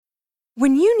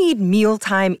When you need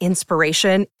mealtime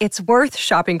inspiration, it's worth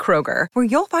shopping Kroger, where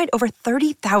you'll find over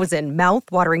 30,000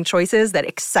 mouth-watering choices that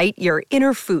excite your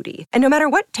inner foodie. And no matter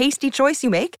what tasty choice you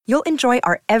make, you'll enjoy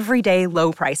our everyday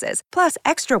low prices, plus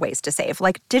extra ways to save,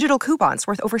 like digital coupons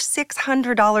worth over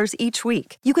 $600 each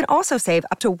week. You can also save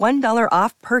up to $1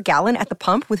 off per gallon at the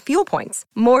pump with fuel points.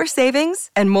 More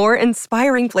savings and more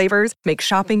inspiring flavors make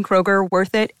shopping Kroger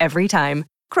worth it every time.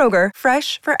 Kroger,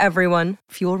 fresh for everyone.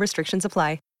 Fuel restrictions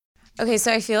apply. Okay,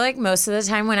 so I feel like most of the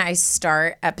time when I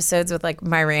start episodes with like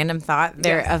my random thought,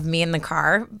 they're of me in the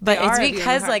car. But it's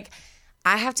because like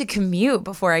I have to commute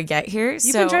before I get here.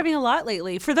 You've been driving a lot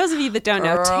lately. For those of you that don't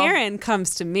know, Taryn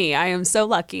comes to me. I am so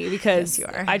lucky because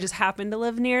I just happen to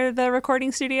live near the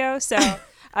recording studio. So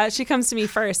she comes to me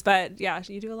first. But yeah,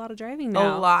 you do a lot of driving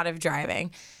now. A lot of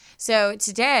driving. So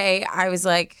today I was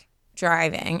like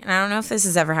driving, and I don't know if this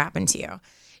has ever happened to you.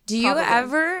 Do you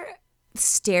ever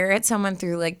stare at someone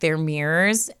through like their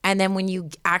mirrors, and then when you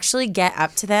actually get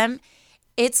up to them,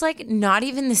 it's like not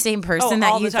even the same person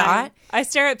that you thought? I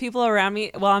stare at people around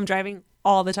me while I'm driving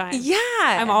all the time. Yeah.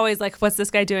 I'm always like, what's this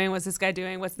guy doing? What's this guy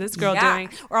doing? What's this girl doing?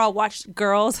 Or I'll watch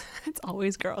girls. It's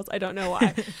always girls. I don't know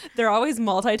why. They're always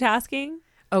multitasking.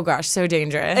 Oh gosh, so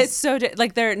dangerous. It's so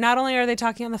like they're not only are they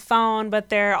talking on the phone, but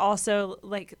they're also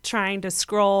like trying to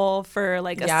scroll for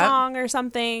like a song or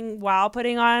something while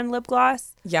putting on lip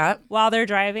gloss. Yep. While they're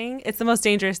driving. It's the most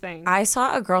dangerous thing. I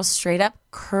saw a girl straight up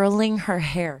curling her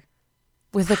hair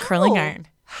with a curling iron.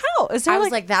 How? I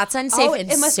was like, that's unsafe in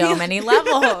so many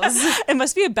levels. It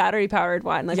must be a battery powered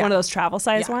one, like one of those travel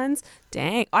size ones.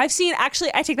 Dang. I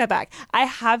take that back.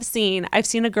 I've seen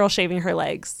a girl shaving her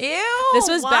legs. Ew. This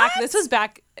was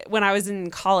back when I was in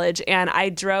college, and I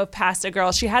drove past a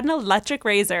girl. She had an electric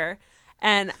razor.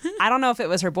 And I don't know if it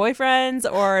was her boyfriend's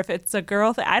or if it's a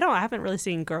girl thing. I haven't really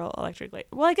seen girl electric light.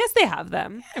 Well, I guess they have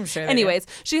them. I'm sure. Anyways,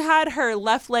 she had her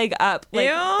left leg up, like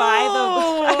by the.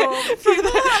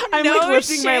 I'm like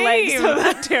lifting my leg so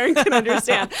that Taryn can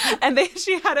understand. And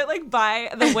she had it like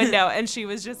by the window, and she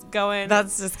was just going.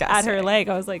 That's disgusting. At her leg.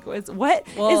 I was like, what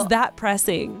is that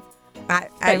pressing? I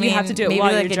mean, you have to do it maybe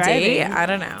while like you're a driving. date. I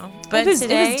don't know. But it was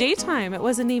today, daytime. It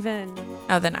wasn't even.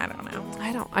 Oh, then I don't know.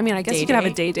 I guess you could have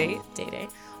a day date.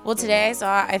 Well, today I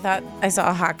thought I saw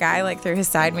a hot guy like through his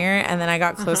side mirror, and then I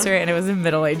got closer and it was a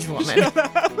middle-aged woman. So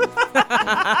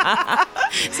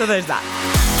there's that.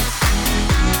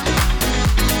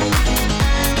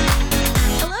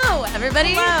 Hello,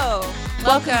 everybody. Hello.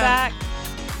 Welcome back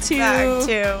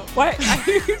to what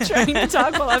are you trying to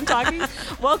talk while I'm talking?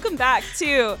 Welcome back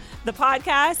to the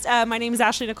podcast. My name is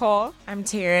Ashley Nicole. I'm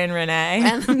Taryn Renee.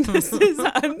 And this is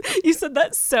you said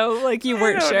that so like you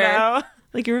weren't sure. Know.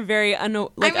 Like you were very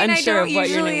unsure of what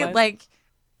your name was. Like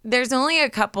there's only a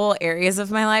couple areas of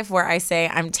my life where I say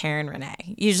I'm Taryn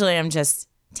Renee. Usually I'm just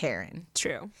Taryn.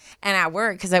 True. And at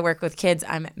work, because I work with kids,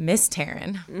 I'm Miss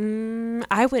Taryn.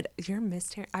 You're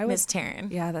Miss Taryn. Miss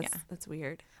Taryn. Yeah, that's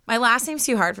weird. My last name's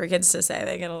too hard for kids to say.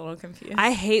 They get a little confused.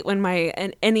 I hate when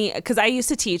because I used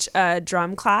to teach a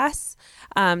drum class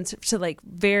to like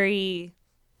very,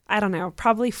 I don't know,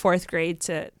 probably 4th grade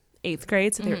to 8th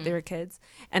grade. So they were kids,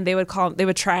 and they would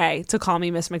try to call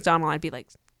me Miss McDonald. I'd be like,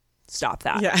 stop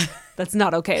that. Yeah. That's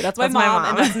not okay. That's my mom,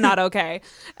 and that's not okay.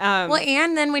 Well,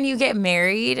 and then when you get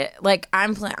married, like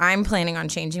I'm planning on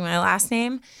changing my last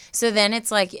name. So then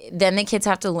it's like, then the kids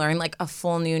have to learn like a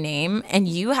full new name, and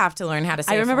you have to learn how to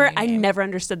say. I remember I never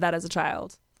understood that as a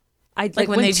child. Like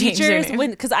when they changed their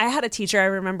name. Because I had a teacher, I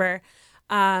remember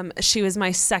she was my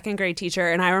 2nd grade teacher,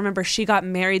 and I remember she got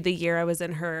married the year I was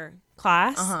in her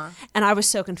class, and I was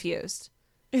so confused.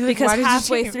 Like, because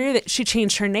halfway through that she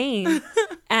changed her name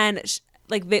and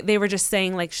they were just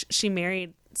saying like she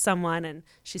married someone and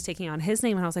she's taking on his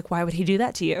name, and I was like, why would he do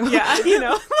that to you? Yeah. You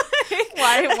know,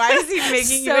 why is he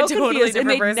making you a totally different person?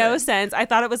 It made no person? sense. I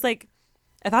thought it was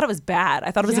bad.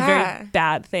 I thought it was a very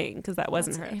bad thing because that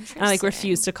wasn't her. And I like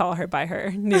refused to call her by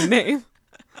her new name.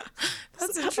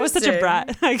 That's interesting. I was such a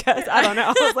brat, I guess. I don't know.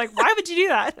 I was like, why would you do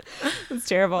that? It's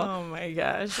terrible. Oh my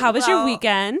gosh. How was your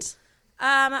weekend?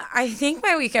 I think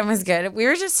my weekend was good. We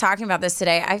were just talking about this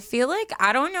today. I feel like,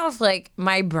 I don't know if like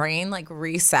my brain like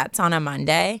resets on a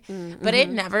Monday, but it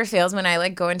never fails when I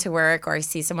like go into work or I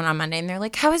see someone on Monday and they're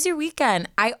like, how was your weekend?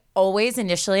 I always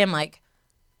initially am like,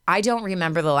 I don't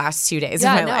remember the last 2 days of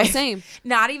my life. Same.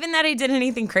 Not even that I did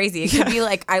anything crazy. It could be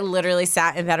like I literally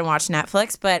sat in bed and watched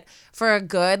Netflix, but for a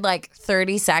good like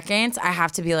 30 seconds, I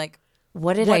have to be like,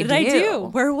 what did I do?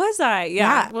 Where was I?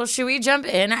 Yeah. Well, should we jump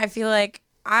in? I feel like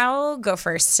I'll go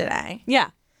first today.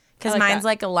 Yeah. Because mine's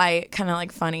like a light, kind of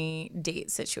like funny date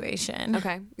situation.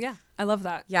 Okay. Yeah. I love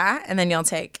that. Yeah. And then you'll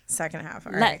take second half.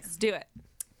 All right. Let's do it.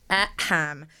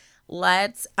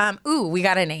 Let's we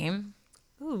got a name.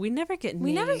 Ooh, we never get names.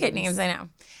 We never get names, I know.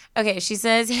 Okay, she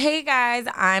says, "Hey guys,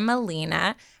 I'm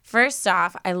Alina. First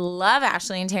off, I love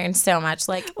Ashley and Taryn so much.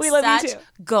 Like, We love you such too.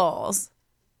 goals.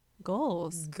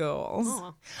 Goals. Goals.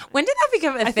 When did that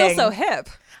become a I thing? feel so hip.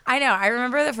 I know. I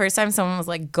remember the first time someone was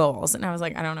like goals, and I was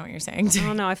like, I don't know what you're saying. I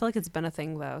don't know. I feel like it's been a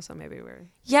thing though, so maybe we're.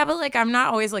 Yeah, but like I'm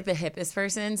not always like the hippest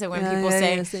person. So when people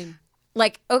say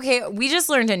like, okay, we just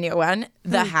learned a new one,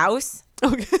 the house.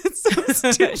 Okay, it's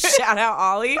so stupid. Shout out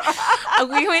Ollie.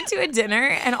 We went to a dinner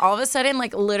and all of a sudden,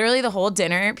 like literally the whole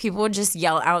dinner, people would just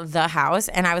yell out the house.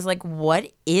 And I was like,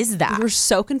 what is that? We were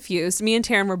so confused. Me and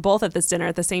Taryn were both at this dinner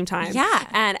at the same time. Yeah.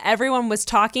 And everyone was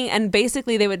talking, and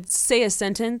basically they would say a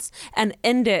sentence and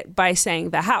end it by saying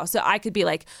the house. So I could be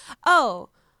like, oh,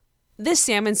 this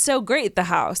salmon's so great, the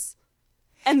house.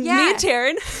 And Yeah. me and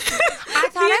Taryn, I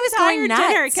thought I was going nuts.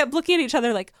 dinner kept looking at each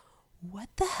other like, what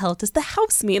the hell does the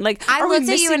house mean? Like, I are we looked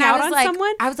at you missing and out I was on like,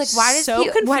 someone? why So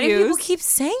do people confused. keep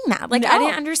saying that? Like, I No.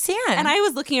 didn't understand. And I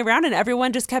was looking around and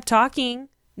everyone just kept talking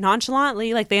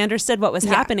nonchalantly, like they understood what was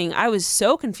happening. I was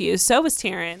so confused. So was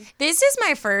Taryn. This is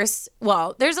my first,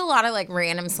 well, there's a lot of like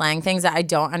random slang things that I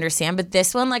don't understand, but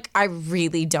this one, like, I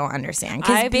really don't understand.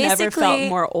 I've never felt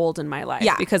more old in my life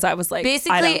because I was like,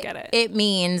 basically, I don't get it. It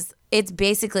means, it's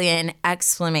basically an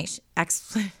exclamation.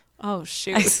 Oh,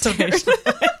 shoot. Exclamation.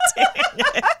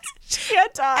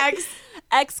 Can't talk.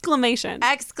 Exclamation.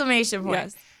 Exclamation point.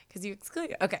 Yes. Because you exclaim.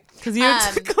 Okay. Because you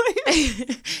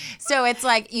exclaim. So it's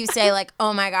like you say like,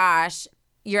 oh my gosh,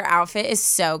 your outfit is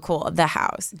so cool. The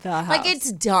house. The house. Like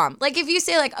it's dumb. Like if you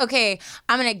say like, okay,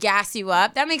 I'm going to gas you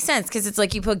up. That makes sense because it's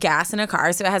like you put gas in a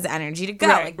car so it has energy to go.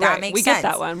 Like that makes we sense.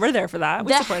 get that one. We're there for that.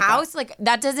 We The support house, that. like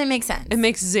that doesn't make sense. It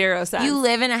makes zero sense. You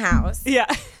live in a house. Yeah.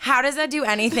 How does that do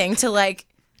anything to like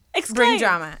bring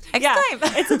drama? Exclaim.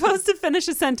 Yeah. It's supposed to finish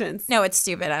a sentence. No, it's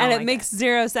stupid. I don't And it like makes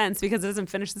zero sense because it doesn't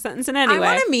finish the sentence in any way.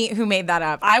 I want to meet who made that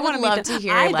up. I would wanna love meet to them.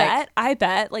 hear. I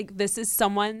bet like this is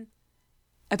someone.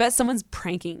 I bet someone's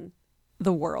pranking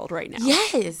the world right now.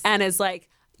 Yes. And is like,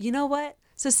 you know what?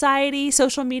 Society,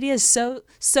 social media is so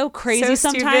crazy So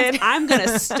sometimes. stupid. I'm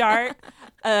gonna start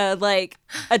like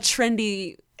a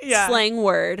trendy slang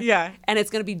word. Yeah. And it's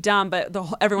gonna be dumb, but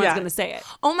everyone's gonna say it.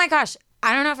 Oh my gosh.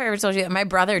 I don't know if I ever told you that. My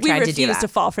brother We tried to do refuse that. to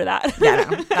fall for that. Yeah,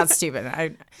 no, that's stupid. My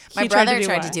He tried to brother do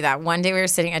tried what? to do that. One day we were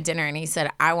sitting at dinner and he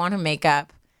said, I want to make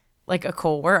up like a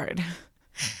cool word.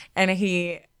 And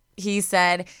he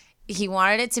said he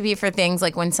wanted it to be for things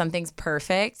like when something's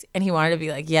perfect. And he wanted to be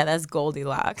like, yeah, that's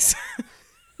Goldilocks.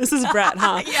 This is Brett,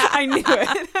 huh? Yeah, I knew it.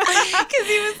 Because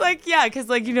he was like, yeah, because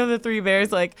like, you know, the three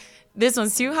bears, like, this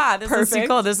one's too hot. This one's too Perfect.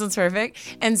 cold. This one's perfect.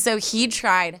 And so he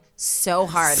tried so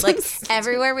hard. Like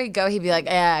everywhere we go, he'd be like,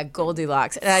 yeah,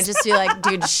 Goldilocks. And I'd just be like,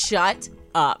 dude, shut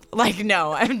up. Like,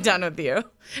 no, I'm done with you.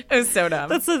 It was so dumb.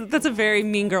 That's a very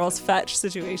Mean Girls fetch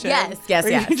situation. Yes, where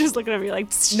yes. You just look at me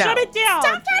like, shut No. it down.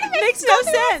 Stop trying to make Makes no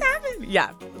something else sense. happen.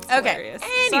 Yeah. Okay. hilarious.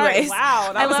 Anyways. Sorry.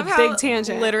 Wow, that I was love a how big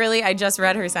tangent. Literally, I just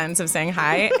read her sentence of saying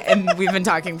hi, and we've been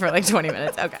talking for like 20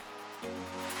 minutes. Okay.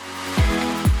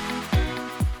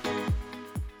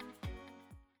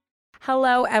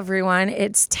 Hello, everyone.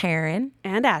 It's Taryn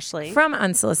And Ashley. from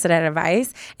Unsolicited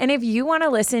Advice. And if you want to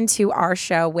listen to our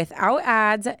show without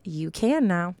ads, you can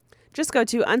now. Just go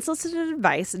to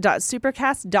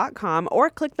unsolicitedadvice.supercast.com or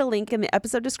click the link in the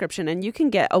episode description and you can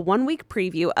get a 1-week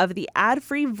preview of the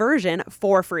ad-free version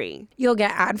for free. You'll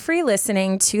get ad-free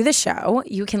listening to the show.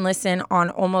 You can listen on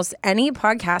almost any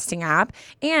podcasting app,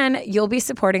 and you'll be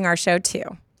supporting our show too.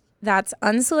 That's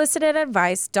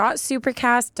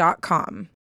unsolicitedadvice.supercast.com.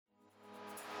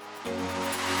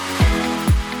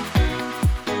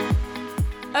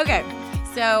 Okay,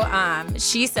 so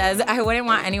she says, I wouldn't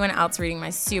want anyone else reading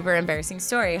my super embarrassing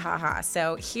story, haha.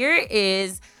 So here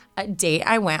is a date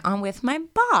I went on with my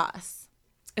boss.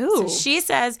 Ooh. So she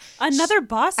says, Another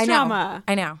boss I know, drama.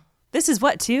 I know. This is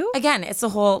what, too? Again, it's the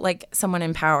whole, like, someone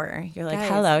in power. You're like, Guys.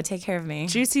 hello, take care of me.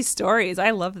 Juicy stories.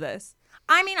 I love this.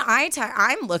 I mean,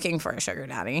 I'm looking for a sugar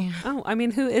daddy Oh, I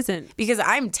mean, who isn't? because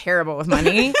I'm terrible with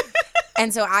money.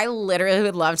 And so I literally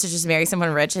would love to just marry someone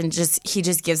rich and he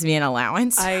just gives me an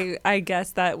allowance. I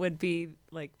guess that would be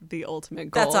like the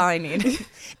ultimate goal. That's all I need.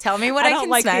 Tell me what I I don't can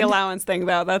like spend. the allowance thing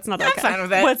though. That's not okay. fine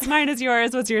with it. What's mine is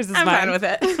yours. What's yours is I'm mine. fine with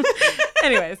it.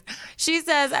 Anyways, she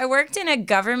says, I worked in a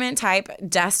government type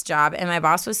desk job and my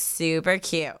boss was super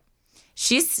cute.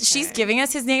 She's giving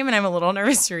us his name and I'm a little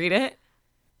nervous to read it.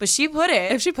 But she put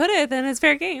it. If she put it, then it's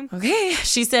fair game. Okay.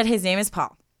 She said his name is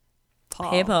Paul.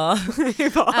 Paul. Hey, Paul. Hey,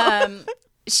 Paul.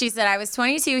 She said, I was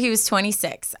 22, he was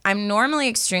 26. I'm normally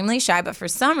extremely shy, but for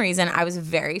some reason, I was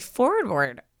very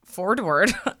forward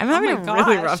Forward. I'm having a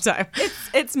really rough time.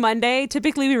 It's Monday.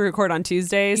 Typically, we record on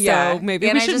Tuesdays, so maybe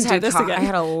and we shouldn't do this again. I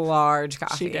had a large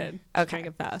coffee. She did. Okay. Kind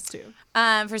of fast, too.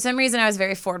 For some reason, I was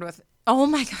very forward with. Oh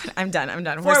my God, I'm done. We're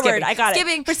Forward. skipping. I got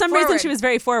skipping. it. For some reason, she was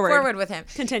very forward. Forward with him.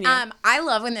 Continue. I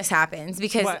love when this happens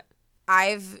because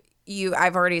I've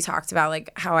already talked about like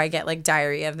how I get like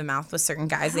diarrhea of the mouth with certain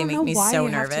guys. They make me so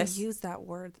nervous. Have to use that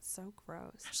word. That's so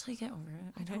gross. Actually, get over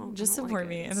it. I don't. Just support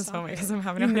me in this moment because it. I'm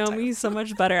having a hard time. You know me so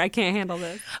much better. I can't handle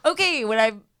this. Okay, when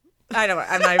I know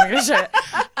I'm not even gonna shut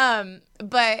it.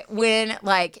 But when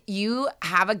like you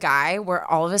have a guy where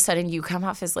all of a sudden you come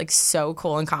off as like so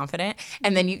cool and confident,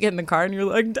 and then you get in the car and you're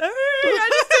like, dang, I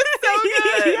just did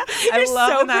so good. Yeah. You're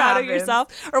so proud of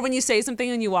yourself. Or when you say something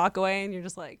and you walk away and you're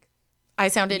just like, I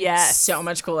sounded so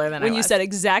much cooler than I was. When you said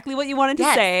exactly what you wanted to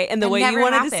say and the way you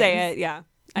wanted to say it. Yeah.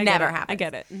 Never happened. I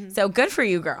get it. Mm-hmm. So good for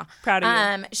you, girl. Proud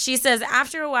of you. She says,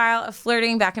 after a while of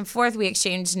flirting back and forth, we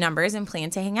exchanged numbers and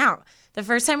planned to hang out. The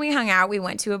first time we hung out, we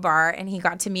went to a bar and he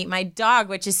got to meet my dog,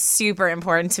 which is super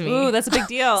important to me. Ooh, that's a big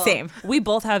deal. Same. We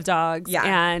both have dogs. Yeah.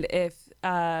 And if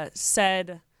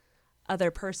said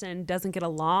other person doesn't get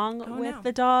along with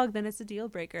the dog, then it's a deal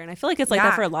breaker. And I feel like it's like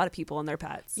that for a lot of people and their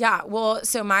pets. Yeah. Well,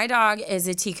 so my dog is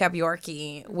a teacup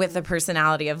Yorkie with the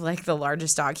personality of like the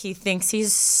largest dog. He thinks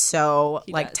he's so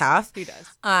tough. He does.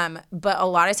 But a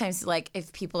lot of times, like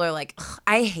if people are like,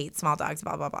 I hate small dogs,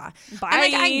 blah, blah, blah. Bye.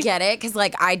 I'm like, I get it. Cause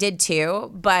like I did too,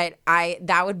 but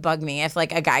that would bug me if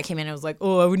like a guy came in and was like,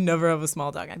 oh, I would never have a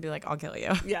small dog. I'd be like, I'll kill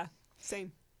you. Yeah.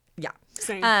 Same. Yeah.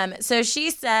 Same. So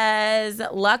she says,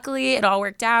 luckily it all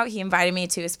worked out. He invited me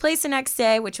to his place the next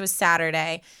day, which was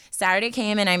Saturday. Saturday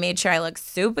came and I made sure I looked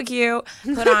super cute.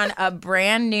 Put on my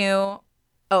brand new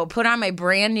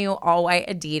all white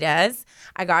Adidas.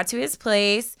 I got to his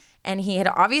place and he had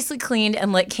obviously cleaned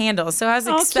and lit candles. So I was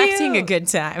expecting a good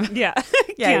time. Yeah.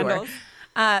 Candles.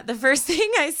 The first thing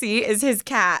I see is his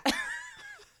cat.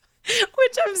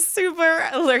 Which I'm super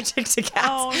allergic to cats.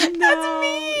 Oh, no. That's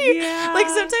me. Yeah. Like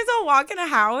sometimes I'll walk in a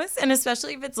house and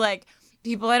especially if it's like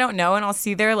people I don't know and I'll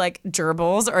see their like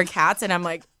gerbils or cats and I'm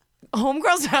like,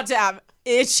 homegirl's about to have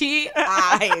itchy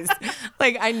eyes.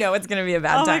 Like I know it's going to be a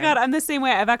bad time. Oh my God, I'm the same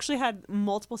way. I've actually had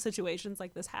multiple situations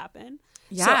like this happen.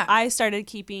 Yeah. So I started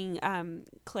keeping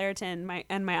Claritin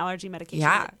and my allergy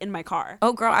medication in my car.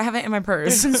 Oh girl, I have it in my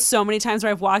purse. There's been so many times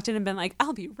where I've walked in and been like,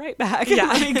 I'll be right back. Yeah.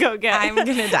 Let me go get I'm going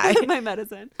to die. my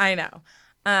medicine. I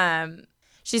know.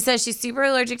 She says she's super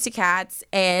allergic to cats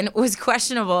and was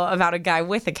questionable about a guy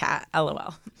with a cat.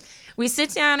 LOL. We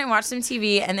sit down and watch some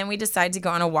TV and then we decide to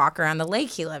go on a walk around the lake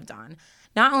he lived on.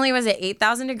 Not only was it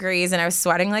 8,000 degrees and I was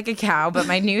sweating like a cow, but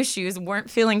my new shoes weren't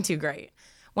feeling too great.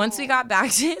 Once we got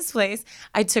back to his place,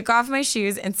 I took off my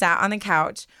shoes and sat on the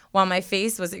couch while my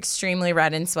face was extremely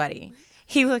red and sweaty.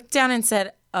 He looked down and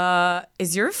said,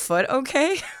 is your foot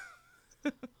okay?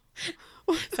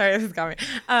 Sorry, this got me.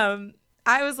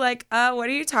 I was like, what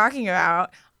are you talking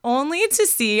about? Only to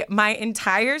see my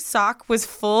entire sock was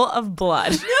full of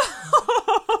blood. From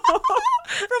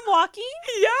walking?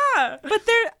 Yeah. But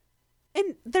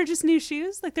they're just new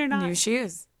shoes? Like they're not new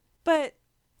shoes. But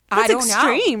I don't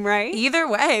extreme, know. Right? Either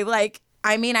way, like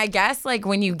I mean, I guess like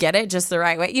when you get it just the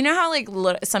right way. You know how like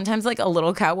sometimes like a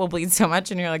little cut will bleed so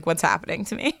much and you're like, what's happening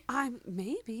to me?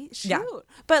 Maybe. Shoot. Yeah.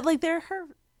 But like they're her.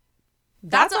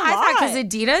 That's what I thought because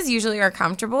Adidas usually are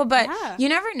comfortable, but you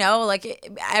never know. Like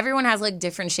everyone has like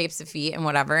different shapes of feet and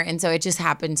whatever, and so it just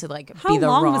happened to like be the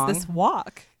wrong. How long was this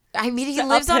walk? I mean, he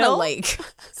lives on a lake,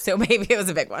 so maybe it was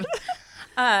a big one.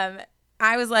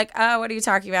 I was like, "Oh, what are you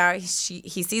talking about?" She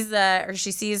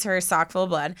sees her sock full of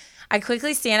blood. I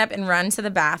quickly stand up and run to the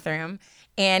bathroom,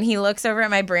 and he looks over at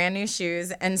my brand new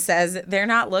shoes and says, "They're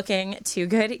not looking too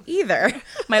good either."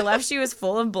 My left shoe is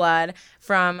full of blood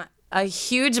from a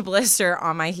huge blister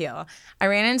on my heel. I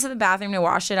ran into the bathroom to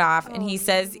wash it off, and he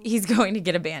says he's going to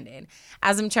get a Band-Aid.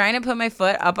 As I'm trying to put my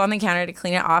foot up on the counter to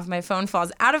clean it off, my phone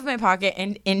falls out of my pocket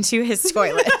and into his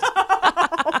toilet.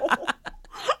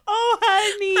 Oh,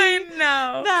 honey. I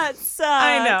know. That sucks.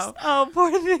 I know. Oh, poor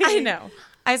thing. I know.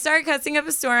 I started cussing up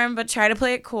a storm, but try to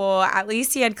play it cool. At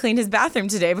least he had cleaned his bathroom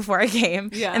today before I came,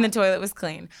 and the toilet was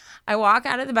clean. I walk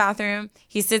out of the bathroom.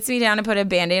 He sits me down to put a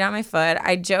Band-Aid on my foot.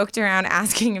 I joked around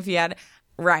asking if he had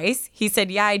rice. He said,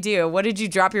 "Yeah, I do. What, did you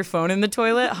drop your phone in the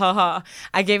toilet?" Haha.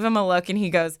 I gave him a look, and he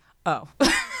goes, "Oh."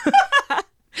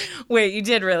 Wait, you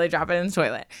did really drop it in the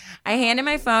toilet. I hand him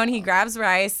my phone. He grabs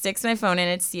rice, sticks my phone in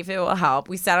it to see if it will help.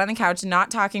 We sat on the couch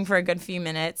not talking for a good few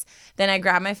minutes. Then I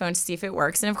grab my phone to see if it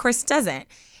works, and of course it doesn't.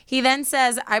 He then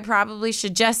says I probably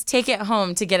should just take it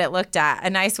home to get it looked at, a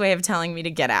nice way of telling me to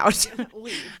get out.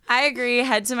 I agree,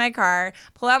 head to my car,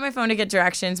 pull out my phone to get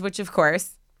directions, which of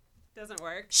course Doesn't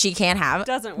work. She can't have.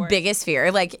 Doesn't work. Biggest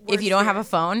fear. Like, if Worst you don't have fear. a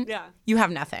phone, Yeah. you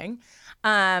have nothing.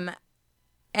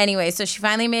 Anyway, so she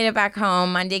finally made it back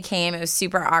home. Monday came. It was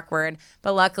super awkward,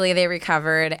 but luckily they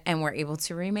recovered and were able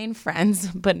to remain friends,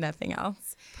 but nothing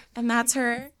else. And that's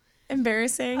her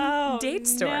embarrassing date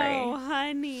story. No,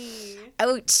 honey.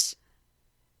 Ouch.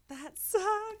 That sucks.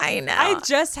 I know. I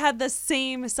just had the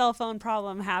same cell phone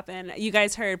problem happen. You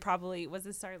guys heard probably, was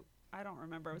this our, I don't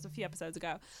remember. It was a few episodes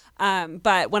ago.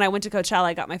 But when I went to Coachella,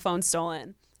 I got my phone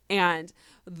stolen. And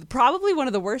probably one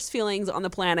of the worst feelings on the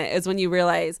planet is when you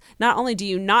realize not only do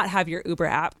you not have your Uber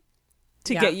app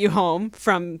to get you home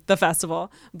from the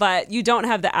festival, but you don't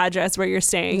have the address where you're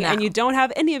staying and you don't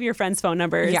have any of your friends' phone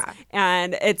numbers. Yeah.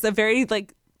 And it's a very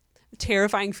like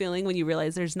terrifying feeling when you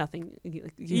realize there's nothing.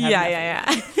 You have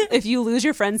nothing. If you lose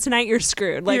your friends tonight, you're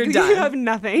screwed. Like You're done. You have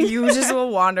nothing. You just will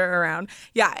wander around.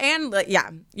 Yeah. And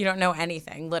you don't know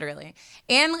anything, literally.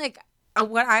 And like,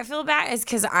 what I feel bad is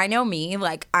because I know me,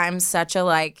 like I'm such a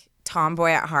like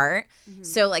tomboy at heart.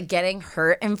 So like getting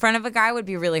hurt in front of a guy would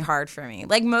be really hard for me.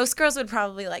 Like most girls would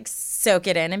probably like soak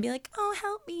it in and be like, oh,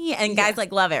 help me. And guys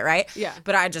like love it, right? Yeah.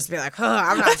 But I'd just be like, oh,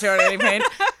 I'm not showing any pain.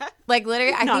 Like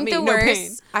literally, I think the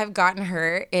worst I've gotten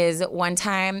hurt is one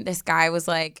time this guy was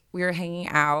like, we were hanging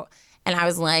out. And I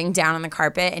was laying down on the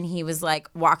carpet and he was like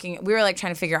walking. We were like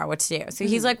trying to figure out what to do. So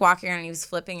he's like walking around and he was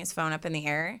flipping his phone up in the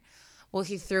air. Well,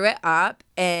 he threw it up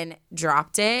and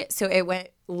dropped it. So it went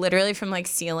literally from like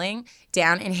ceiling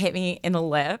down and hit me in the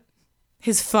lip.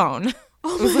 His phone.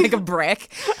 It was like a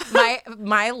brick.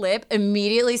 My lip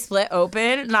immediately split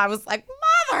open and I was like,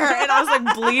 mother. And I was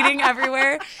like bleeding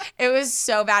everywhere. It was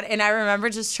so bad. And I remember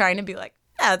just trying to be like,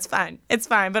 yeah, it's fine. It's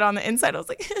fine. But on the inside, I was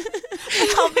like,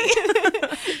 help me.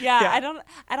 Yeah.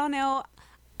 I don't know.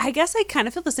 I guess I kind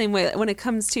of feel the same way when it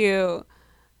comes to,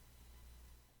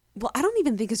 well, I don't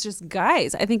even think it's just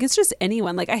guys. I think it's just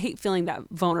anyone. Like I hate feeling that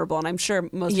vulnerable, and I'm sure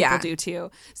most people do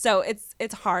too. So it's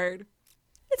hard.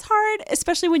 It's hard,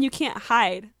 especially when you can't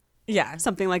hide. Yeah.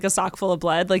 Something like a sock full of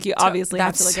blood. Like you obviously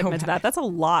have to like admit to that. That's a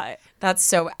lot. That's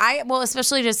so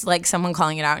especially just like someone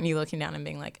calling it out and you looking down and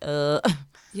being like,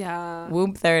 yeah.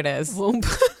 Whoop, there it is. Whoop.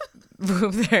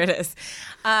 Whoop, there it is.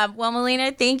 Well,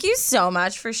 Melina, thank you so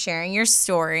much for sharing your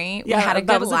story. Yeah, we had a good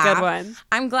that was laugh. a good one.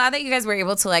 I'm glad that you guys were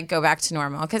able to like go back to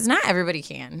normal because not everybody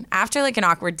can. After like an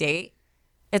awkward date,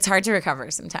 it's hard to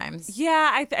recover sometimes. Yeah,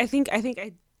 I think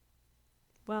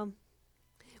well,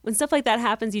 when stuff like that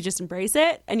happens, you just embrace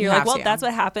it and you're like, well, that's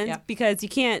what happened because you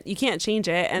can't change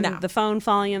it. And the phone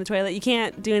falling in the toilet, you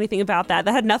can't do anything about that.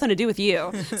 That had nothing to do with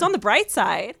you. So on the bright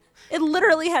side, it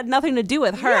literally had nothing to do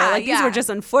with her. Like these were just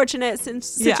unfortunate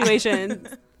situations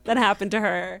that happened to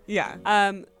her.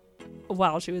 Yeah.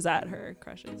 While she was at her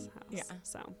crush's house. Yeah.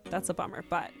 So that's a bummer,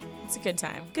 but it's a good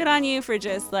time. Good on you for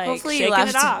just like hopefully shaking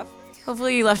it off.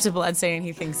 Hopefully you left a blood saying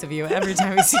he thinks of you every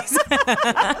time he sees it.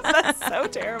 That's so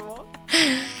terrible.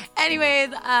 Anyways,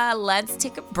 let's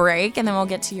take a break and then we'll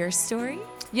get to your story.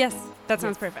 Yes, that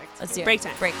sounds perfect. Let's do it. Break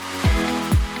time. Break.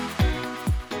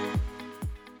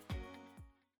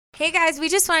 Hey guys, we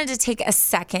just wanted to take a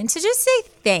second to just say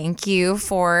thank you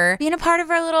for being a part of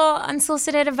our little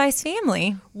unsolicited advice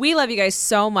family. We love you guys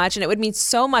so much, and it would mean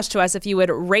so much to us if you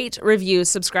would rate, review,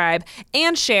 subscribe,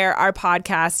 and share our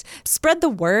podcast. Spread the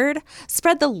word,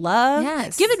 spread the love.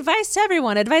 Yes. Give advice to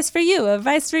everyone. Advice for you,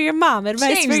 advice for your mom,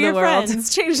 advice for your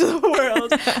friends. Change the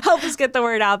world. Help us get the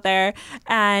word out there.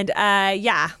 And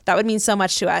that would mean so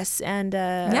much to us. And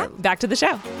back to the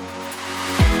show.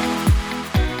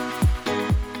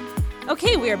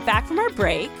 Okay, we are back from our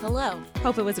break. Hello.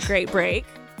 Hope it was a great break.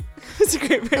 It was a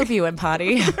great break. Hope you went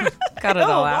potty. Got it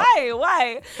all out.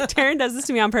 Why? Taryn does this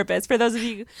to me on purpose. For those of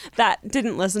you that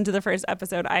didn't listen to the first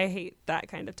episode, I hate that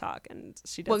kind of talk, and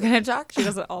she does. What kind of talk? She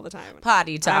does it all the time.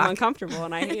 Potty talk. I'm uncomfortable,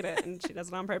 and I hate it, and she does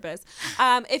it on purpose.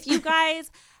 If you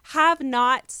guys have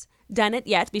not done it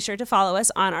yet, be sure to follow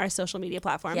us on our social media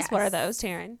platforms. Yes. What are those,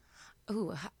 Taryn?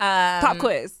 Ooh, Pop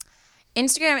quiz.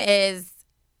 Instagram is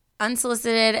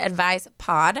Unsolicited Advice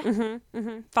Pod.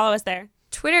 Follow us there.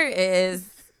 Twitter is,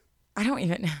 I don't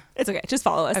even know. It's okay. Just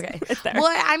follow us. Okay. It's there. Well,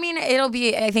 I mean,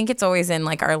 I think it's always in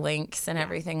like our links and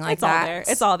everything like it's that. All there.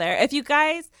 It's all there. If you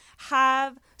guys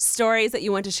have stories that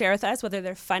you want to share with us, whether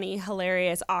they're funny,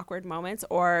 hilarious, awkward moments,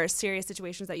 or serious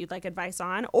situations that you'd like advice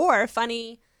on, or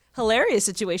funny, hilarious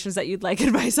situations that you'd like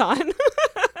advice on.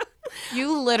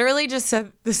 You literally just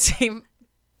said the same.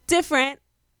 Different.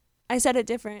 I said it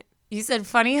different. You said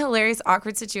funny, hilarious,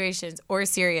 awkward situations, or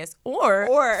serious, or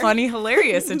funny,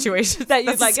 hilarious situations that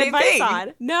you'd like advice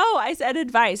on. No, I said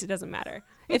advice. It doesn't matter.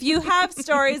 If you have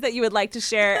stories that you would like to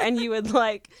share and you would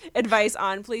like advice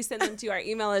on, please send them to our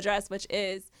email address, which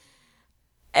is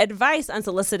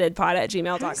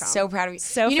adviceunsolicitedpod@gmail.com. So proud of you.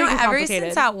 So you know, freaking ever complicated.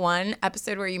 since that one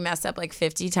episode where you messed up like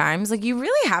 50 times, like you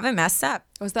really haven't messed up.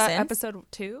 Was that since? episode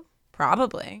 2?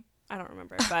 Probably. I don't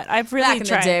remember, but I've really Back in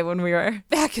tried. the day when we were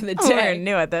Back in the we were day.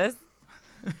 new at this.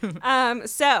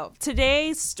 So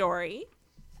today's story,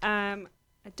 I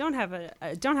don't have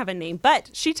a name, but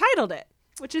she titled it,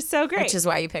 which is so great. Which is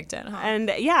why you picked it, huh?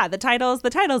 And yeah, the titles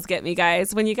get me,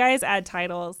 guys. When you guys add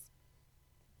titles,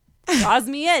 draws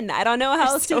me in. I don't know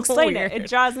how else to so explain weird. it. It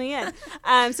draws me in.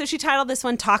 So she titled this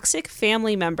one "Toxic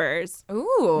Family Members,"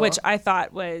 Ooh. which I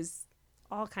thought was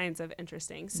all kinds of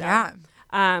interesting. So, Yeah.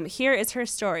 Here is her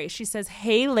story. She says,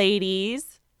 "Hey,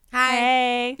 ladies.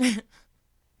 Hi. Hey."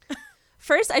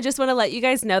 First, I just want to let you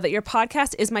guys know that your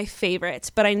podcast is my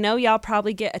favorite, but I know y'all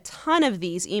probably get a ton of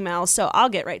these emails, so I'll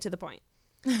get right to the point.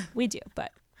 We do,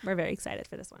 but we're very excited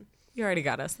for this one. You already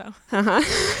got us, though.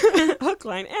 Hook,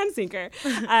 line, and sinker.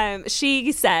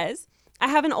 She says, I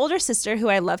have an older sister who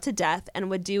I love to death and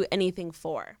would do anything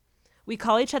for. We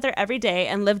call each other every day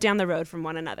and live down the road from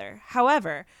one another.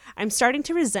 However, I'm starting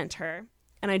to resent her,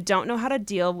 and I don't know how to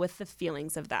deal with the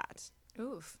feelings of that.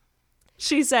 Oof.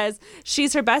 She says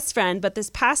she's her best friend, but this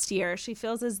past year, she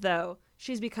feels as though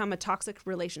she's become a toxic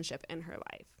relationship in her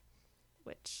life,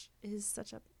 which is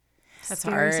such a That's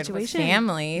scary hard. situation. With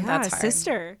family, Yeah, that's hard.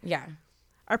 sister. Yeah.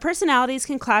 Our personalities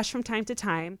can clash from time to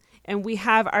time, and we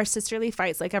have our sisterly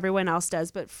fights like everyone else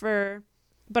does, but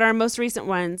our most recent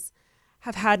ones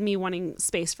have had me wanting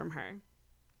space from her.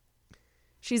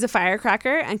 She's a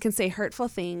firecracker and can say hurtful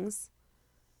things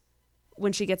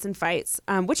when she gets in fights,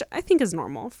 which I think is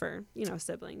normal for,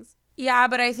 siblings. Yeah,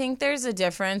 but I think there's a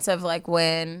difference of like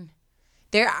when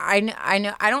I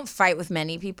know I don't fight with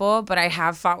many people, but I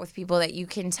have fought with people that you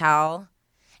can tell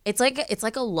it's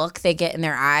like a look they get in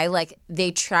their eye, like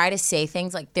they try to say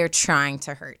things like they're trying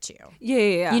to hurt you.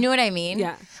 Yeah. You know what I mean?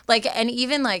 Yeah. Like, and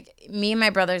even like me and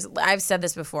my brothers, I've said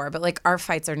this before, but like our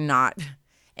fights are not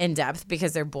in depth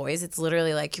because they're boys. It's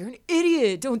literally like, you're an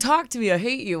idiot, don't talk to me, I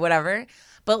hate you, whatever.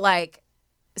 But like,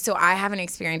 so I haven't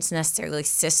experienced necessarily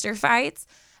sister fights,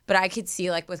 but I could see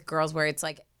like with girls where it's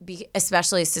like,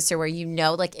 especially a sister where you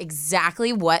know like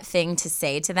exactly what thing to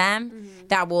say to them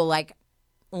that will like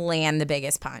land the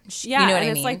biggest punch. Yeah, you know what and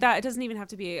I it's mean? like that. It doesn't even have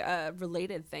to be a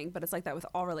related thing, but it's like that with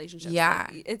all relationships. Yeah.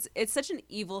 Like, it's such an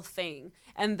evil thing,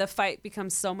 and the fight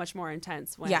becomes so much more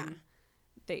intense when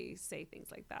they say things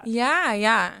like that.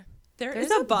 Yeah.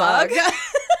 There's a bug.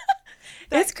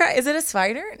 It's Is it a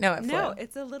spider? No, it flew. No,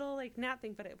 it's a little like gnat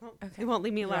thing, but it won't. Okay. It won't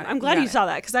leave me alone. Got it. I'm glad Got you it. saw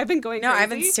that because I've been going. No, crazy. I've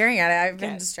been staring at it. I've been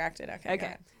Okay. distracted. Okay.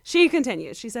 Okay. She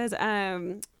continues. She says,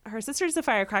 her sister's a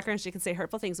firecracker and she can say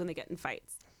hurtful things when they get in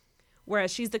fights,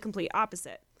 whereas she's the complete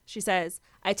opposite. She says,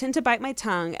 I tend to bite my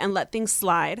tongue and let things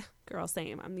slide. Girl,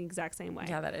 same. I'm the exact same way.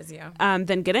 Yeah, that is you.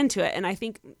 Then get into it. And I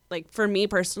think, like, for me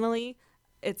personally,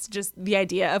 it's just the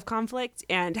idea of conflict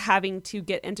and having to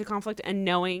get into conflict and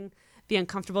knowing the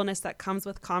uncomfortableness that comes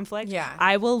with conflict. Yeah.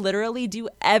 I will literally do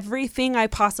everything I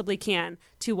possibly can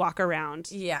to walk around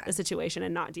the situation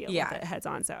and not deal with it heads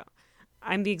on. So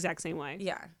I'm the exact same way.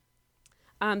 Yeah.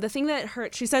 The thing that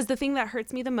hurts, she says, the thing that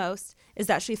hurts me the most is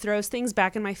that she throws things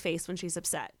back in my face when she's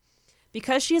upset.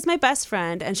 Because she is my best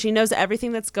friend and she knows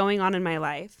everything that's going on in my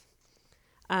life,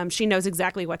 she knows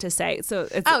exactly what to say. So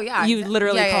it's, you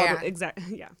literally called it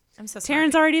exactly. Yeah. I'm so sorry.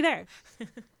 Taryn's already there.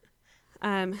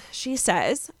 She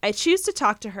says, I choose to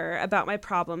talk to her about my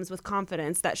problems with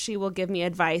confidence that she will give me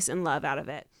advice and love out of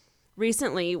it.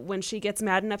 Recently, when she gets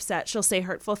mad and upset, she'll say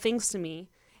hurtful things to me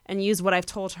and use what I've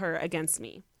told her against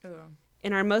me. Ooh.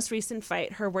 In our most recent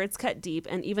fight, her words cut deep,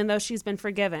 and even though she's been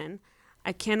forgiven,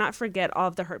 I cannot forget all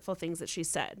of the hurtful things that she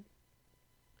said.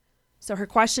 So her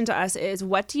question to us is,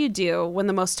 what do you do when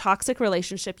the most toxic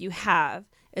relationship you have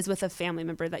is with a family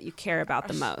member that you care about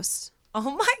the most?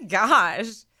 Oh my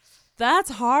gosh.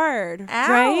 That's hard,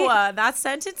 Ow. right? That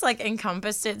sentence like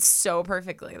encompassed it so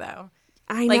perfectly though.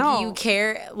 I Like know. you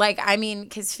care, like, I mean,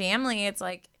 because family, it's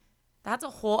like, that's a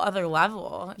whole other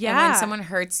level. Yeah. And when someone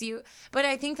hurts you, but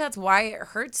I think that's why it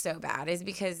hurts so bad is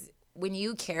because when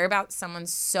you care about someone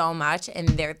so much and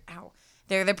they're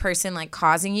the person like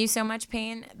causing you so much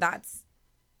pain,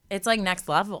 it's like next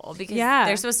level because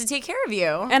they're supposed to take care of you.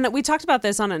 And we talked about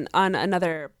this on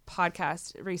another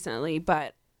podcast recently,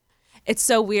 but it's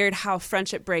so weird how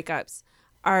friendship breakups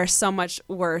are so much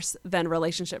worse than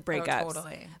relationship breakups. Oh,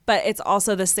 totally. But it's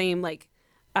also the same, like,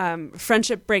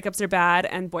 friendship breakups are bad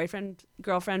and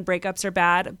boyfriend-girlfriend breakups are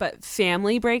bad, but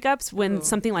family breakups, when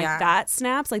something like that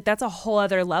snaps, like that's a whole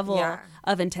other level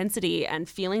of intensity and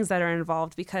feelings that are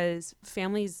involved because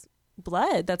family's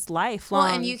blood. That's lifelong.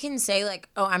 Well, and you can say like,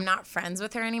 oh, I'm not friends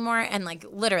with her anymore. And like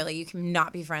literally you can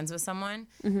not be friends with someone.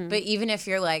 But even if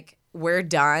you're like, we're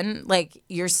done, like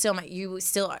you still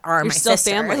are my still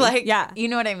sister. family. Like, yeah. You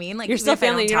know what I mean? Like You're even still if I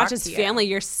don't family. You're not talk just to you. family,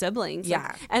 you're siblings. Yeah.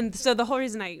 Like, and so the whole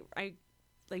reason I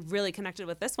like really connected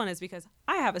with this one is because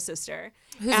I have a sister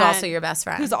Who's also your best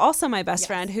friend. who's also my best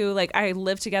friend, who like I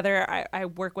live together. I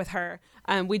work with her.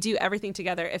 We do everything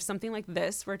together. If something like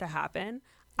this were to happen,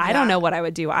 I don't know what I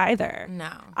would do either.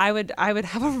 No. I would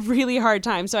have a really hard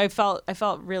time. So I felt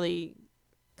really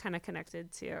kind of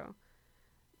connected to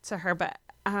her. But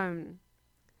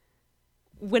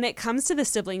when it comes to the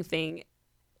sibling thing,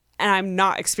 and I'm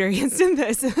not experienced in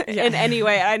this in any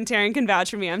way, and Taryn can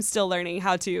vouch for me, I'm still learning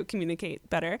how to communicate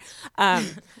better.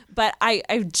 But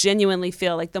I genuinely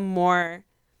feel like the more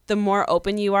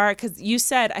open you are, because you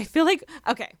said, I feel like,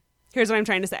 okay, here's what I'm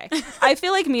trying to say. I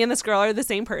feel like me and this girl are the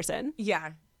same person.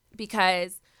 Yeah.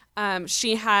 Because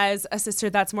she has a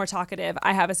sister that's more talkative.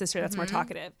 I have a sister that's more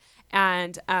talkative.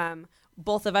 And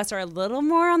both of us are a little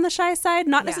more on the shy side.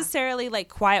 Not necessarily like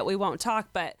quiet, we won't talk,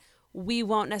 but we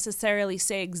won't necessarily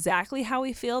say exactly how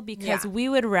we feel because we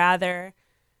would rather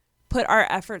put our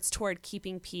efforts toward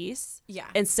keeping peace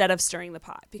instead of stirring the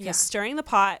pot. Because stirring the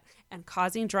pot and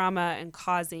causing drama and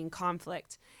causing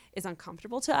conflict is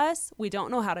uncomfortable to us. We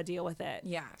don't know how to deal with it.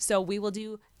 Yeah. So we will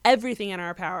do everything in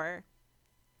our power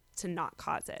to not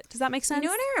cause it. Does that make sense? You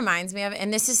know what it reminds me of?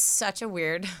 And this is such a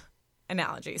weird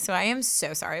analogy, so I am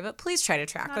so sorry, but please try to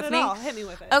track Not with at me. all. Hit me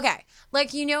with it. Okay.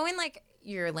 Like, you know when like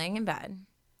you're laying in bed,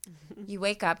 you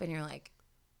wake up and you're like,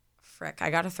 frick, I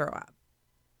gotta throw up.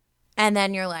 And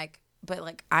then you're like, but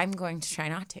like I'm going to try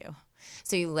not to.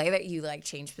 So you lay that, you like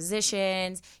change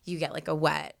positions, you get like a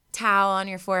wet towel on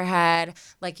your forehead,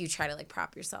 like you try to like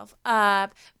prop yourself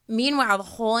up. Meanwhile, the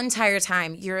whole entire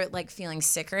time you're like feeling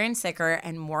sicker and sicker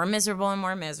and more miserable and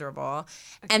more miserable.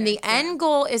 Okay, and the end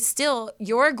goal is still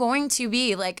you're going to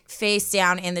be like face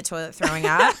down in the toilet throwing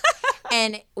up.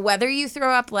 And whether you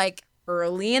throw up like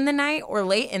early in the night or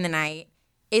late in the night,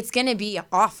 it's going to be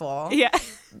awful. Yeah.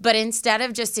 But instead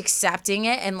of just accepting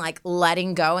it and like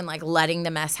letting go and like letting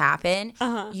the mess happen,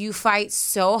 you fight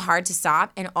so hard to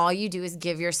stop. And all you do is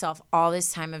give yourself all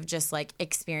this time of just like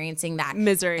experiencing that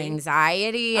misery,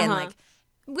 anxiety, and like,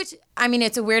 which I mean,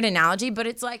 it's a weird analogy, but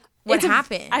it's like what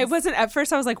happens. I wasn't at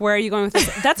first. I was like, where are you going with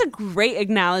this? That's a great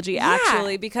analogy,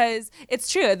 actually, because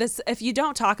it's true. This, if you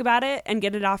don't talk about it and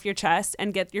get it off your chest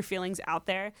and get your feelings out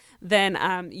there,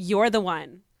 then you're the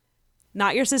one.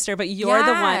 Not your sister, but you're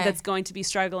the one that's going to be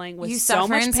struggling with so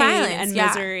much pain and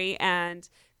misery,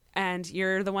 and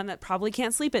you're the one that probably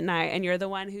can't sleep at night, and you're the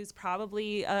one who's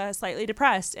probably slightly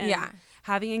depressed and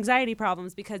having anxiety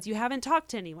problems because you haven't talked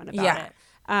to anyone about it.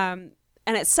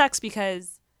 And it sucks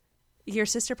because your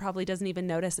sister probably doesn't even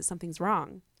notice that something's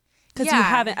wrong because you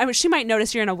haven't. I mean, she might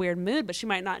notice you're in a weird mood, but she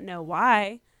might not know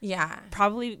why. Yeah,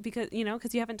 probably because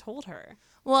you haven't told her.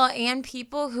 Well, and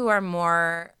people who are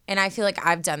more, and I feel like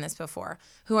I've done this before,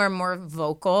 who are more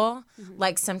vocal,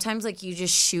 like sometimes like you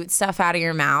just shoot stuff out of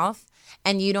your mouth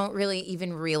and you don't really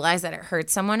even realize that it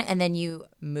hurts someone, and then you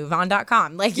move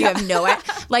on.com. Like you have no,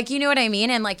 like, you know what I mean?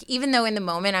 And like, even though in the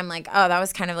moment I'm like, oh, that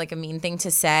was kind of like a mean thing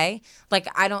to say, like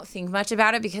I don't think much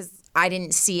about it because I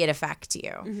didn't see it affect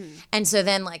you. And so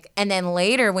then like, and then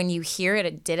later when you hear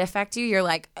it did affect you, you're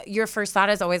like, your first thought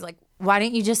is always like, why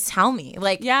didn't you just tell me?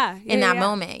 Like in that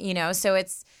moment, you know? So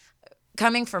it's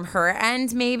coming from her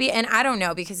end maybe. And I don't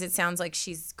know, because it sounds like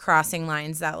she's crossing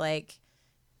lines that like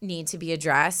need to be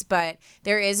addressed. But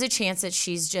there is a chance that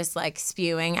she's just like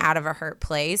spewing out of a hurt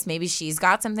place. Maybe she's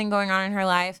got something going on in her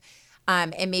life.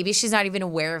 And maybe she's not even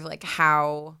aware of like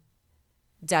how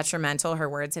detrimental her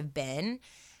words have been.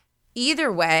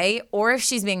 Either way, or if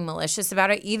she's being malicious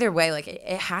about it, either way, like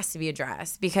it has to be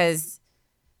addressed, because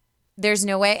there's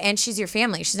no way, and she's your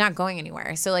family. She's not going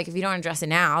anywhere. So like if you don't address it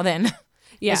now, then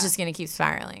it's just going to keep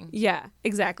spiraling. Yeah,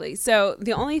 exactly. So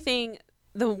the one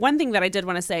thing that I did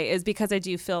want to say is, because I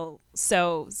do feel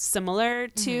so similar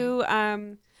to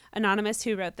Anonymous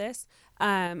who wrote this,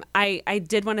 I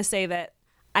did want to say that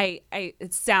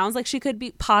it sounds like she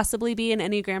could possibly be an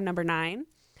Enneagram number 9.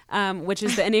 Which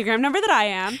is the Enneagram number that I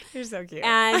am. You're so cute.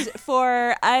 And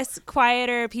for us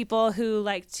quieter people who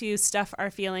like to stuff our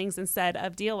feelings instead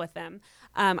of deal with them,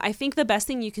 I think the best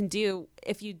thing you can do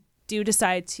if you do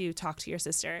decide to talk to your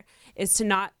sister is to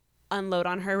not unload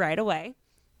on her right away,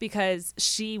 because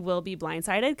she will be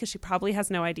blindsided because she probably has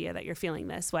no idea that you're feeling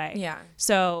this way. Yeah.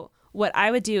 So what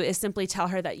I would do is simply tell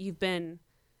her that you've been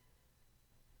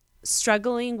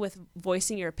struggling with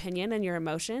voicing your opinion and your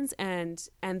emotions, and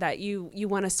that you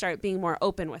want to start being more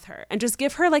open with her, and just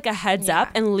give her like a heads up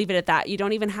and leave it at that. You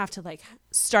don't even have to like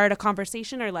start a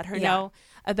conversation or let her know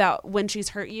about when she's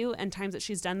hurt you and times that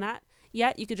she's done that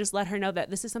yet. You could just let her know that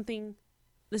this is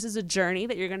a journey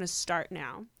that you're going to start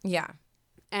now. Yeah.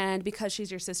 And because she's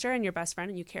your sister and your best friend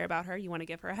and you care about her, you want to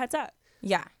give her a heads up.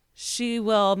 Yeah. She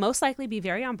will most likely be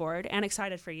very on board and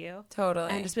excited for you. Totally.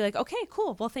 And just be like, okay,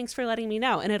 cool. Well, thanks for letting me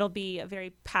know. And it'll be a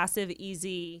very passive,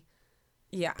 easy,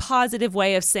 positive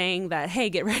way of saying that, hey,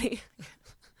 get ready.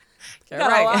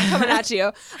 Got a lot coming at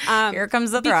you. Here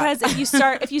comes the threat. Because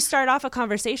if you start off a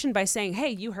conversation by saying, hey,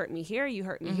 you hurt me here, you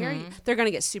hurt me here, they're going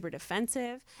to get super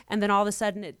defensive. And then all of a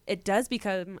sudden it does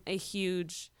become a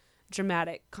huge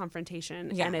dramatic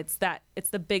confrontation. And it's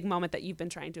the big moment that you've been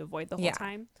trying to avoid the whole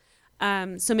time.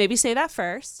 So maybe say that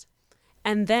first.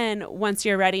 And then once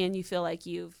you're ready and you feel like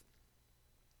you've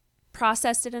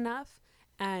processed it enough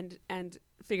and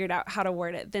figured out how to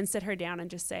word it, then sit her down and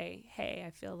just say, hey, I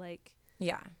feel like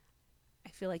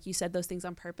you said those things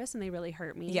on purpose and they really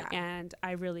hurt me. Yeah. And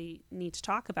I really need to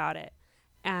talk about it.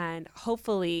 And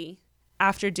hopefully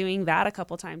after doing that a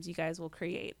couple times, you guys will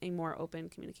create a more open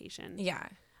communication. Yeah.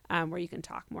 Where you can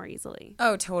talk more easily.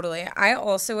 Oh, totally. I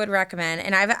also would recommend,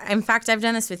 and I've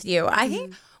done this with you. I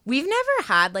think we've never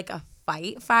had like a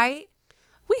fight.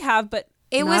 We have, but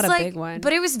it was like a big one.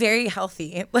 But it was very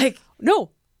healthy. Like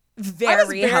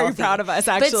very healthy. Proud of us,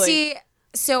 actually. But see,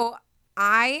 so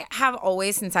I have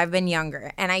always, since I've been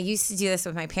younger, and I used to do this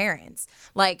with my parents,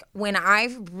 like when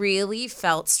I've really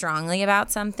felt strongly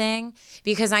about something,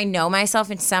 because I know myself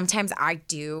and sometimes I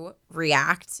do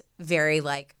react very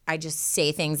like I just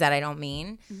say things that I don't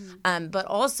mean. But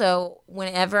also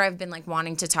whenever I've been like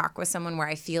wanting to talk with someone where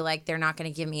I feel like they're not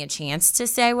going to give me a chance to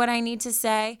say what I need to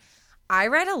say, I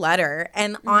write a letter.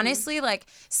 And honestly, like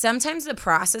sometimes the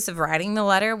process of writing the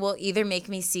letter will either make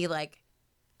me see like,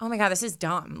 oh my God, this is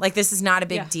dumb. Like, this is not a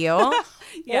big deal.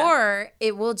 Or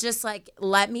it will just like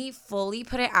let me fully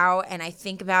put it out and I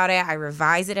think about it. I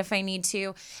revise it if I need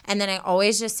to. And then I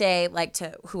always just say like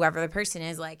to whoever the person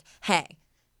is like, hey,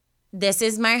 this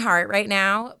is my heart right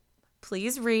now.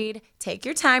 Please read, take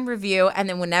your time, review. And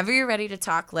then whenever you're ready to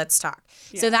talk, let's talk.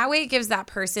 Yeah. So that way it gives that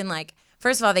person like,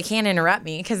 first of all, they can't interrupt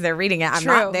me because they're reading it. I'm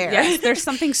not there. Yes. There's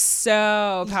something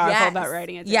so powerful about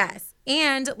writing it down. Yes.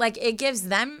 And like it gives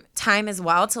them time as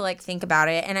well to like think about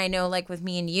it. And I know like with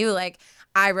me and you, like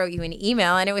I wrote you an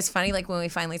email and it was funny. Like when we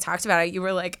finally talked about it, you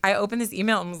were like, I opened this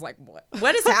email and was like,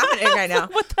 what is happening right now?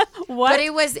 What? But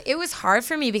it was hard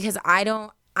for me because I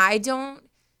don't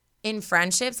in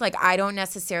friendships, like I don't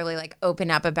necessarily like open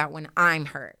up about when I'm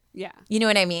hurt. Yeah. You know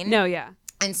what I mean? No, yeah.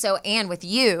 And so, and with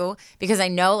you, because I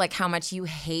know like how much you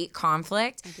hate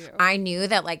conflict, I knew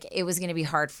that like it was going to be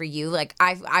hard for you. Like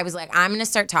I was like, I'm going to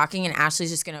start talking and Ashley's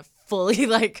just going to fully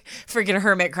like freaking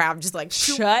hermit crab, just like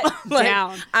shut like,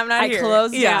 down. I'm not here. I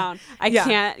close down. I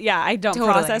can't. Yeah, I don't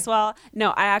process well. No,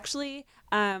 I actually,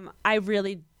 I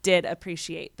really did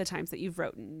appreciate the times that you've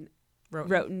written. Oh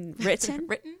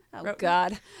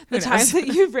God, the times that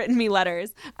you've written me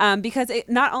letters, because it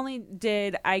not only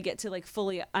did I get to like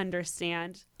fully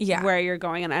understand where you're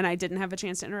going, and I didn't have a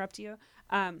chance to interrupt you,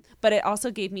 but it also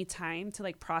gave me time to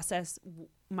like process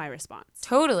my response.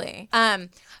 Totally.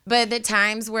 But the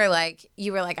times where like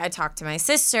you were like, I talked to my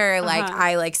sister, like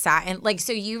I like sat and like,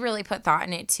 so you really put thought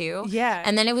in it too. Yeah.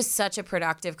 And then it was such a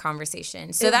productive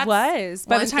conversation. So that was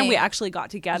by the time we actually got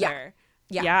together. Yeah.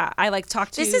 Yeah, I like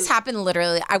talked to. This has happened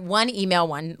literally. One email,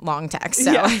 one long text.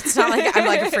 So it's not like I'm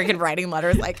like a freaking writing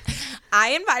letters. Like,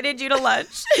 I invited you to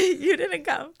lunch. You didn't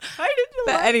come. I didn't.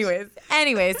 But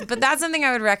anyways, but that's something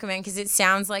I would recommend because it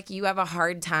sounds like you have a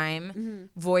hard time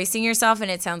voicing yourself,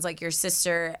 and it sounds like your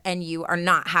sister and you are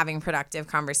not having productive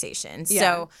conversations. Yeah.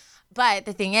 So, but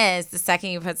the thing is, the second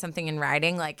you put something in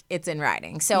writing, like it's in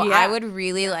writing. So I would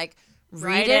really like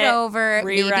read it over,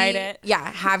 rewrite it.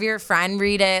 Yeah, have your friend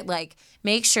read it. Like,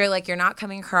 make sure like you're not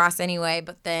coming across anyway,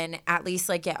 but then at least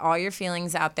like get all your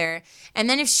feelings out there. And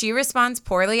then if she responds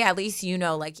poorly, at least you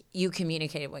know like you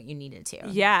communicated what you needed to.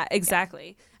 Yeah,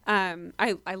 exactly. Yeah.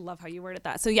 I love how you worded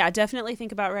that. So yeah, definitely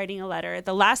think about writing a letter.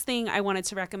 The last thing I wanted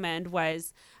to recommend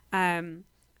was I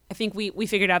think we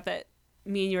figured out that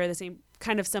me and you are the same,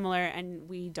 kind of similar, and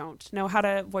we don't know how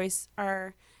to voice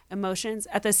our emotions.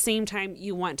 At the same time,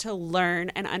 you want to learn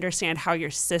and understand how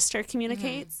your sister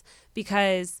communicates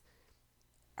because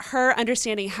her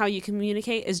understanding how you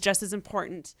communicate is just as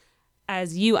important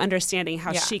as you understanding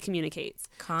how she communicates.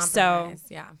 Compromise,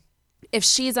 if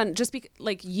she's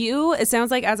like you, it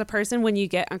sounds like as a person, when you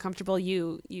get uncomfortable,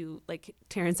 you like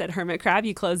Taryn said, hermit crab,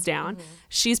 you close down.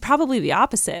 She's probably the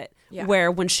opposite,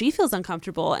 where when she feels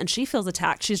uncomfortable and she feels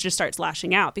attacked, she just starts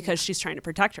lashing out because she's trying to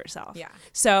protect herself. Yeah.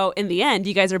 So in the end,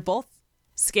 you guys are both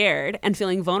scared and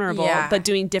feeling vulnerable, but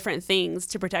doing different things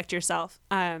to protect yourself.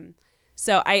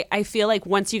 So I feel like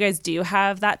once you guys do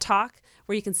have that talk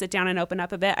where you can sit down and open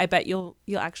up a bit, I bet you'll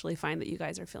actually find that you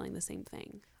guys are feeling the same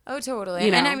thing. Oh, totally.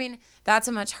 You know? And I mean, that's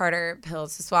a much harder pill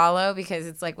to swallow because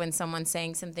it's like when someone's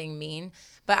saying something mean.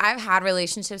 But I've had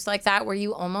relationships like that where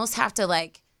you almost have to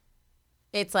like,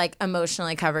 it's like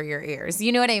emotionally cover your ears.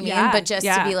 You know what I mean? Yeah, But just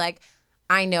to be like,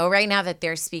 I know right now that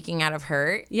they're speaking out of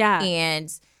hurt. Yeah. And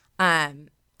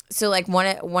so like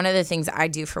one of the things I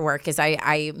do for work is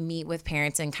I meet with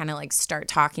parents and kind of like start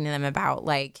talking to them about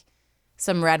like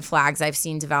some red flags I've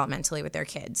seen developmentally with their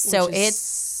kids. So it's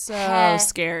so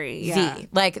scary. Yeah.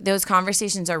 Like those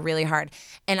conversations are really hard.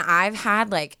 And I've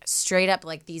had like straight up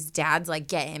like these dads like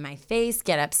get in my face,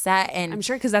 get upset. And I'm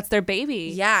sure because that's their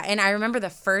baby. Yeah. And I remember the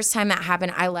first time that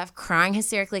happened, I left crying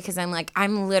hysterically because I'm like,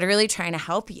 I'm literally trying to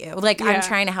help you. Like I'm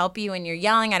trying to help you and you're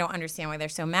yelling. I don't understand why they're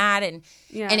so mad. And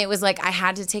it was like I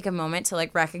had to take a moment to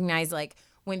like recognize like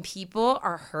when people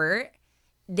are hurt,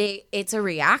 it's a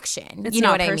reaction. It's you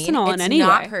know not what I mean? personal in It's any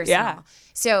not way. personal. Yeah.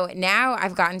 So now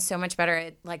I've gotten so much better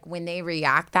at like when they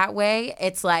react that way,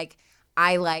 it's like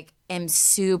I like am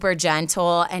super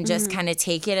gentle and just kind of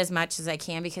take it as much as I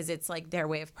can because it's like their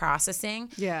way of processing.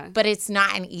 Yeah. But it's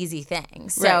not an easy thing.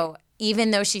 So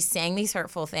even though she's saying these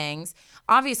hurtful things,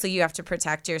 obviously you have to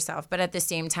protect yourself. But at the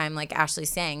same time, like Ashley's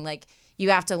saying, like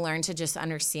you have to learn to just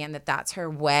understand that that's her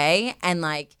way and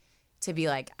like to be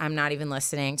like, I'm not even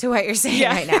listening to what you're saying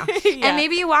right now. And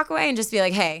maybe you walk away and just be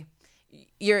like, hey,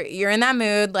 you're in that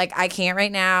mood. Like, I can't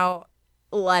right now.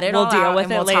 Let it all out. We'll deal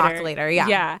with it later. Talk later.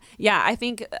 Yeah. I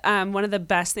think one of the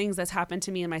best things that's happened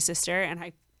to me and my sister, and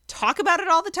I talk about it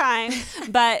all the time,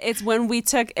 but it's when we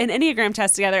took an Enneagram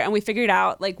test together and we figured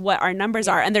out like what our numbers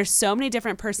are. And there's so many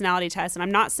different personality tests. And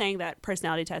I'm not saying that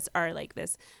personality tests are like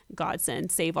this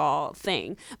godsend, save all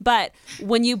thing. But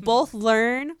when you both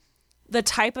learn the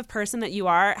type of person that you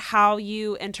are, how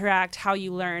you interact, how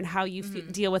you learn, how you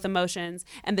deal with emotions,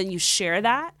 and then you share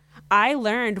that. I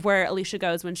learned where Alicia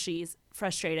goes when she's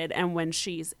frustrated and when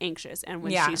she's anxious and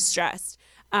when she's stressed.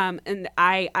 And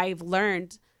I've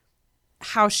learned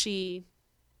how she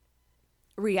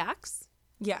reacts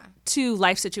to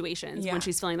life situations when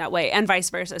she's feeling that way and vice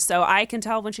versa. So I can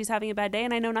tell when she's having a bad day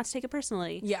and I know not to take it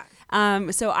personally.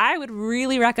 So I would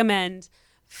really recommend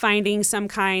finding some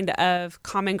kind of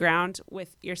common ground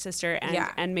with your sister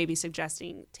and maybe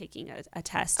suggesting taking a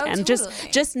test and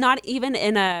just not even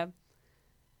in a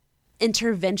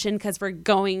intervention because we're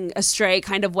going astray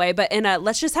kind of way, but in a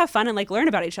let's just have fun and like learn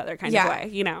about each other kind of way,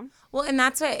 you know? Well, and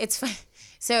that's what it's fun.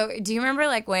 So do you remember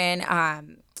like when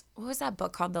what was that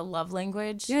book called? The Love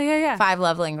Language? Yeah. 5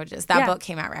 Love Languages. That book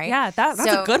came out, right? Yeah, that's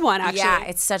a good one actually. Yeah,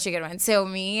 it's such a good one. So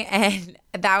me and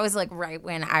that was like right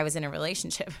when I was in a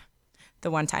relationship. The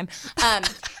one time.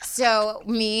 So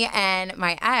me and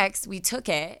my ex, we took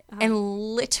it and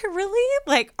literally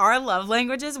like our love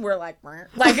languages were like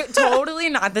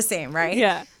totally not the same, right?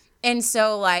 Yeah. And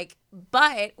so like,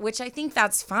 but which I think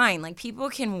that's fine. Like people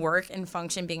can work and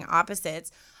function being opposites,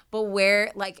 but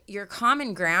where like your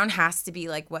common ground has to be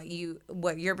like what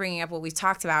you're bringing up, what we've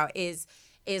talked about is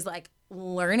like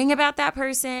learning about that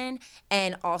person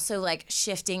and also like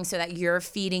shifting so that you're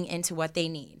feeding into what they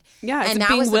need. Yeah, and it's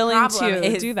being willing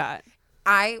to do that.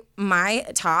 My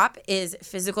top is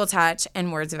physical touch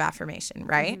and words of affirmation,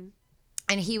 right?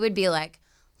 And he would be like,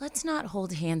 let's not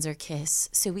hold hands or kiss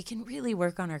so we can really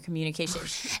work on our communication.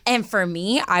 And for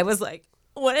me, I was like,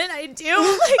 what did I do?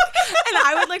 And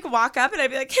I would like walk up and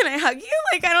I'd be like, can I hug you?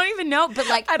 Like, I don't even know. But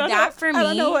like for me. I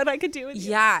don't know what I could do with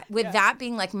you. Yeah. That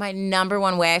being like my number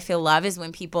one way I feel love is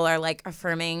when people are like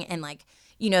affirming and like,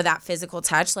 you know, that physical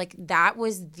touch, like that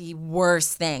was the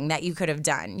worst thing that you could have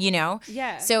done, you know?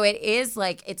 Yeah. So it is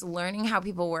like, it's learning how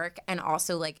people work and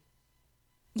also like,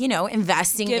 you know,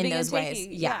 investing in those ways.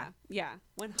 Yeah.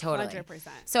 100%. Totally.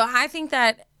 So I think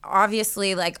that obviously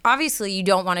you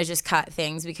don't want to just cut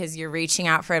things because you're reaching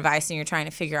out for advice and you're trying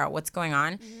to figure out what's going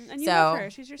on. And you love her.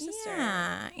 She's your sister.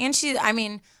 Yeah.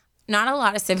 And not a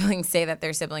lot of siblings say that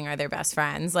their sibling are their best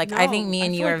friends. Like, no, I think me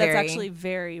and you are that's actually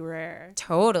very rare.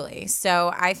 Totally.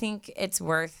 So I think it's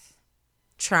worth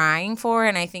trying for,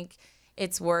 and I think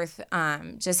it's worth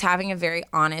just having a very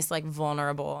honest, like,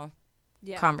 vulnerable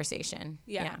conversation.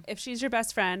 Yeah. If she's your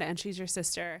best friend and she's your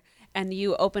sister and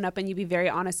you open up and you be very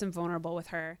honest and vulnerable with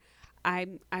her,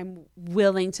 I'm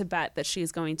willing to bet that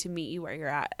she's going to meet you where you're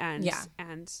at and Yeah.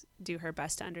 and do her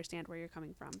best to understand where you're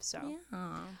coming from. So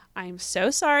Yeah. I'm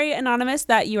so sorry, Anonymous,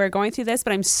 that you are going through this,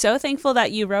 but I'm so thankful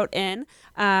that you wrote in.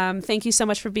 Thank you so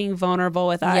much for being vulnerable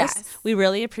with us. Yes. We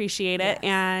really appreciate it. Yes.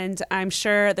 And I'm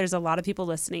sure there's a lot of people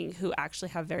listening who actually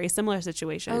have very similar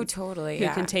situations. Oh, totally. Who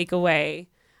Yeah. can take away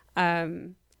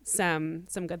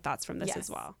some good thoughts from this Yes. as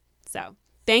well. So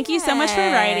thank you so much for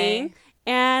writing.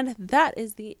 And that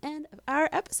is the end of our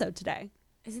episode today.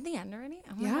 Is it the end already?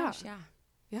 Oh my Yeah. gosh, yeah.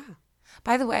 Yeah.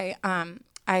 By the way,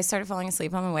 I started falling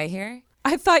asleep on the way here.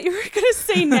 I thought you were going to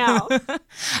say now.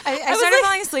 I started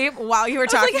falling asleep while you were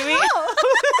talking to me.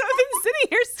 I've been sitting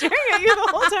here staring at you the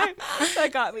whole time. That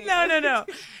got me.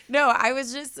 No, I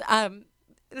was just,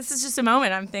 this is just a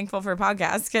moment. I'm thankful for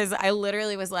podcasts because I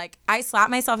literally was like, I slapped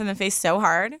myself in the face so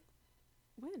hard.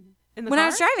 In the When car? I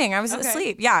was driving, I was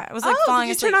asleep. Yeah, I was like falling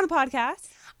did you asleep. turn on a podcast?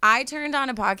 I turned on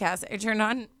a podcast. I turned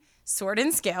on Sword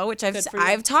and Scale, which Good for you.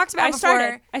 I've talked about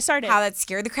before. I started. How that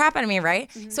scared the crap out of me, right?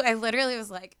 So I literally was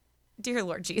like, dear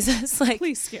Lord Jesus, like,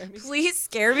 Please scare me. Please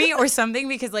scare me or something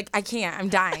because like I can't, I'm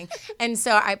dying. And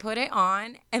so I put it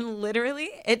on and literally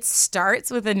it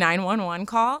starts with a 911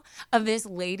 call of this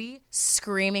lady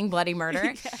screaming bloody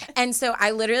murder. And so I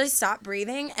literally stopped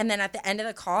breathing. And then at the end of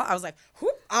the call, I was like,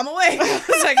 whoop, I'm awake. I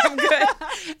was like, I'm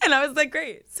good. And I was like,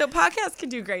 great. So podcasts can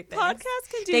do great things. Podcasts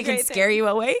can do They great can scare things. you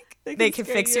awake. They can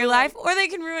scare fix you your awake. life or they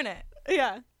can ruin it.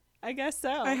 Yeah, I guess so.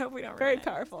 I hope we don't Very ruin it.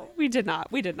 powerful. We did not.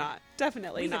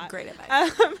 Definitely We not. have great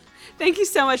advice. Thank you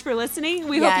so much for listening.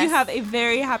 We hope you Yes. have a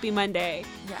very happy Monday.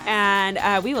 Yes.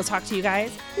 And we will talk to you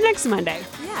guys next Monday.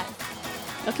 Yeah.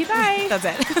 Okay, bye. That's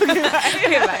it.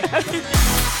 Okay,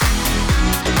 bye.